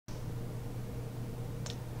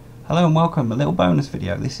Hello and welcome, a little bonus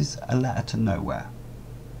video. This is a letter to nowhere.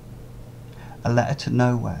 A letter to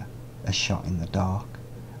nowhere, a shot in the dark,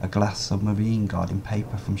 a glass submarine guarding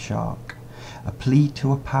paper from shark, a plea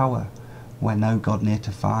to a power where no God near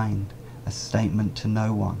to find, a statement to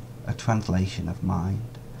no one, a translation of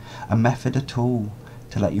mind, a method, a tool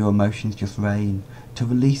to let your emotions just rain, to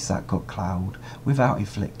release that gut cloud without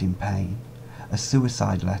inflicting pain, a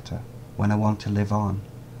suicide letter when I want to live on.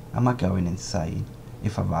 Am I going insane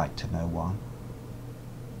if I write to no one?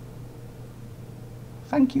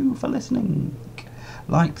 Thank you for listening.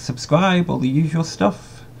 Like, subscribe, all the usual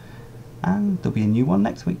stuff, and there'll be a new one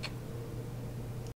next week.